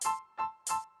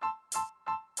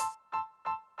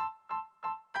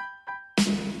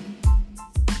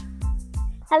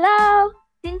Hello,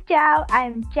 Xin chào,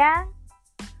 I'm Trang.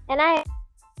 and I.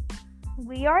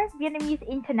 We are Vietnamese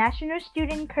international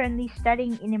student currently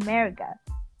studying in America.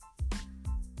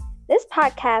 This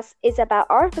podcast is about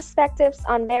our perspectives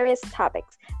on various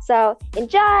topics. So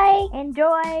enjoy!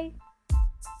 Enjoy!